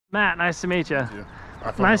Matt, nice to meet you.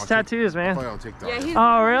 Nice tattoos, man. Yeah, he's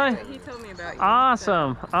oh, really? He told me about you.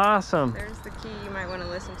 Awesome, so awesome. There's the key. You might want to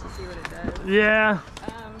listen to see what it does. Yeah.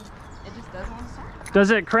 It just doesn't want to start.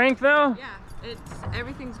 Does it crank though? Yeah,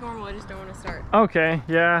 everything's normal. I just don't want to start. Okay,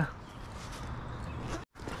 yeah.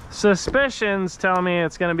 Suspicions tell me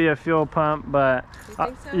it's gonna be a fuel pump, but you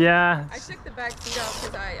think so? Yeah. I took the back seat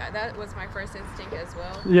off because that was my first instinct as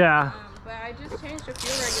well. Yeah. But I just changed the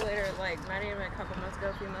fuel regulator like not even a couple months ago,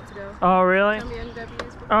 a few months ago. Oh, really? Some BMWs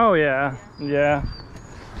before. Oh, yeah. Yeah.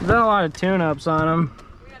 There's been a lot of tune-ups on them.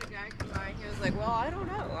 We had a guy come by and he was like, well, I don't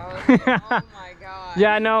know. I was like, oh my god.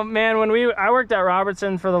 Yeah, no, man, I worked at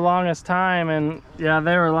Robertson for the longest time, and yeah,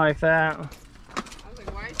 they were like that. I was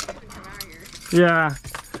like, why is he even come out here? Yeah.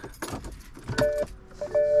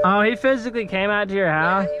 Oh, he physically came out to your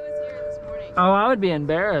house? Yeah, he was here this morning. Oh, I would be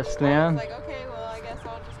embarrassed, man. I was like, okay, well, I guess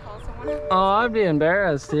I'll just call someone. Oh, I'd be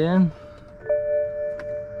embarrassed, dude.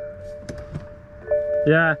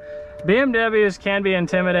 Yeah, BMWs can be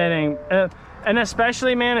intimidating, and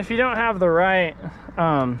especially, man, if you don't have the right,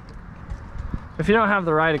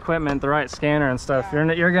 equipment, the right scanner and stuff,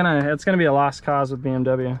 yeah. It's gonna be a lost cause with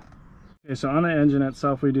BMW. Okay, so on the engine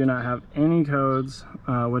itself, we do not have any codes,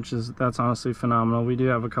 that's honestly phenomenal. We do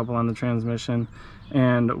have a couple on the transmission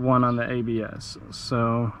and one on the ABS,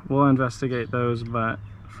 so we'll investigate those, but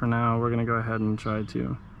for now we're gonna go ahead and try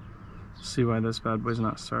to see why this bad boy's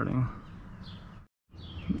not starting.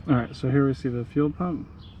 All right, so here we see the fuel pump.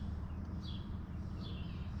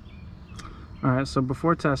 All right, so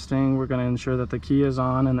before testing, we're going to ensure that the key is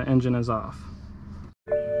on and the engine is off.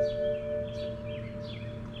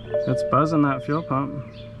 It's buzzing, that fuel pump.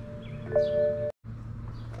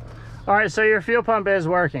 All right, so your fuel pump is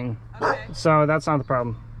working. Okay. So that's not the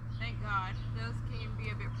problem. Thank God. Those can be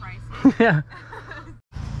a bit pricey. Yeah.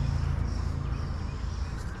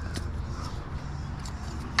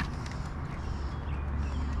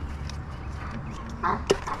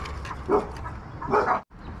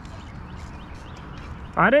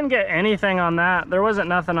 I didn't get anything on that. There wasn't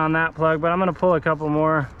nothing on that plug, but I'm gonna pull a couple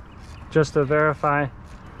more just to verify.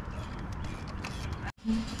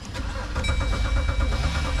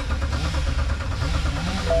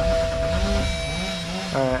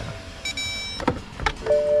 All right.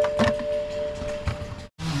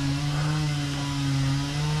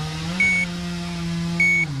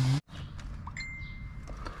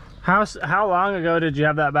 How long ago did you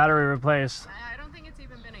have that battery replaced? I don't think it's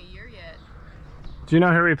even been a year yet. Do you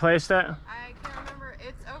know who replaced it? I can't remember.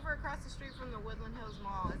 It's over across the street from the Woodland Hills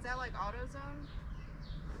Mall. Is that like AutoZone?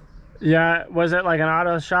 Yeah, was it like an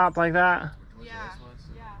auto shop like that? Yeah.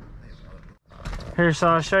 Here, so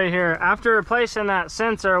I'll show you here. After replacing that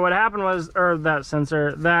sensor, what happened was,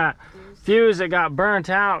 that fuse, it got burnt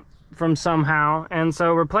out from somehow, and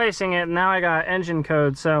so replacing it, now I got engine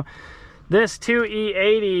code. So this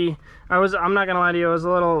 2E80, I'm not gonna lie to you, I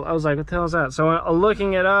was like, what the hell is that? So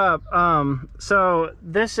looking it up, so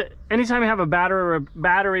this, anytime you have a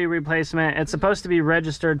battery replacement, it's supposed to be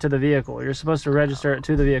registered to the vehicle. You're supposed to register it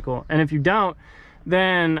to the vehicle, and if you don't,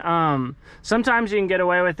 then sometimes you can get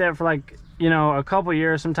away with it for like, a couple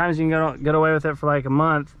years. Sometimes you can get away with it for like a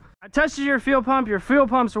month. I tested your fuel pump. Your fuel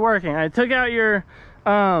pump's working. I took out your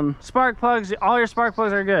spark plugs. All your spark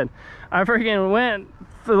plugs are good. I freaking went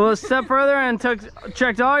a little step further and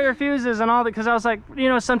checked all your fuses and all that, because I was like,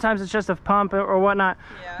 sometimes it's just a pump or whatnot.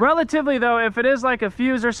 Yeah. Relatively though, if it is like a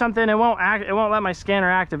fuse or something, it won't let my scanner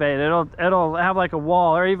activate. It'll have like a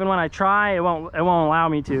wall, or even when I try, it won't allow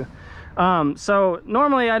me to. So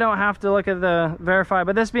normally I don't have to look at the verify,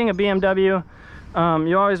 but this being a BMW,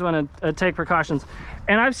 you always want to take precautions.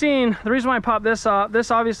 And I've seen, the reason why I popped this off,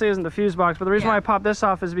 this obviously isn't the fuse box, but the reason why I popped this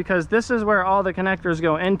off is because this is where all the connectors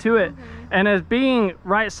go into it. And as being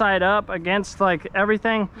right side up against like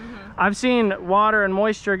everything, I've seen water and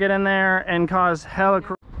moisture get in there and cause hella.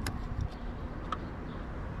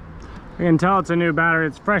 You can tell it's a new battery.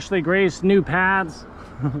 It's freshly greased, new pads.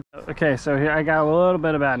 Okay, so here I got a little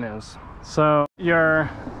bit of bad news. So your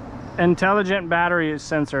intelligent battery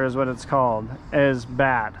sensor is what it's called, is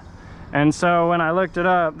bad. And so when I looked it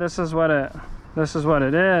up, this is what it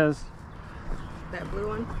is. That blue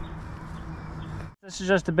one? This is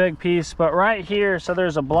just a big piece, but right here, so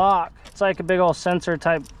there's a block. It's like a big old sensor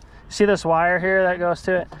type. See this wire here that goes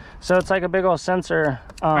to it? So it's like a big old sensor.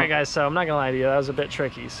 All right guys, so I'm not gonna lie to you, that was a bit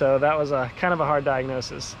tricky. So that was a kind of a hard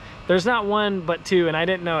diagnosis. There's not one but two, and I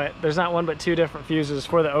didn't know it. There's not one but two different fuses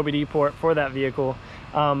for the OBD port for that vehicle.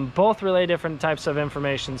 Both relay different types of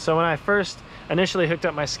information. So when I first initially hooked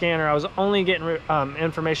up my scanner, I was only getting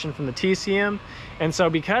information from the TCM. And so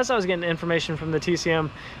because I was getting information from the TCM,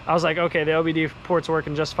 I was like, okay, the OBD port's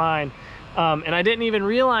working just fine. And I didn't even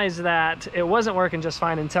realize that it wasn't working just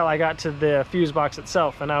fine until I got to the fuse box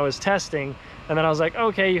itself and I was testing, and then I was like,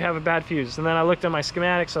 okay, you have a bad fuse. And then I looked at my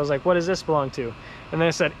schematics, I was like, what does this belong to? And then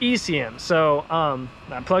it said ECM. So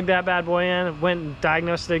I plugged that bad boy in, went and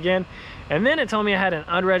diagnosed it again, and then it told me I had an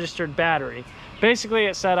unregistered battery. Basically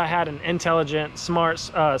it said I had an intelligent smart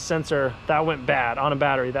sensor that went bad on a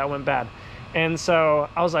battery that went bad. And so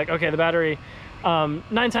I was like, okay, the battery, 9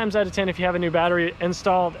 times out of 10, if you have a new battery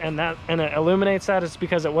installed and it illuminates that, it's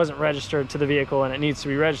because it wasn't registered to the vehicle and it needs to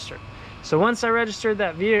be registered. So once I registered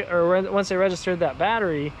that once I registered that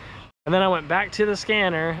battery, and then I went back to the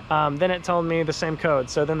scanner, then it told me the same code.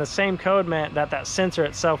 So then the same code meant that that sensor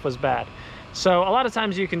itself was bad. So a lot of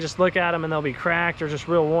times you can just look at them and they'll be cracked or just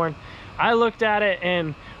real worn. I looked at it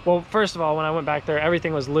and, well, first of all, when I went back there,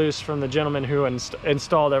 everything was loose from the gentleman who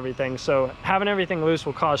installed everything. So having everything loose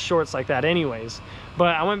will cause shorts like that anyways.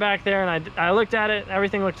 But I went back there and I looked at it,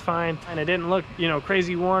 everything looked fine, and it didn't look, you know,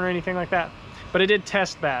 crazy worn or anything like that. But it did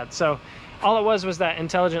test bad. So all it was that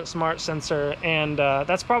intelligent smart sensor, and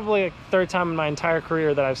that's probably the 3rd time in my entire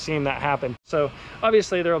career that I've seen that happen. So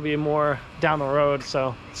obviously there will be more down the road,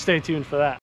 so stay tuned for that.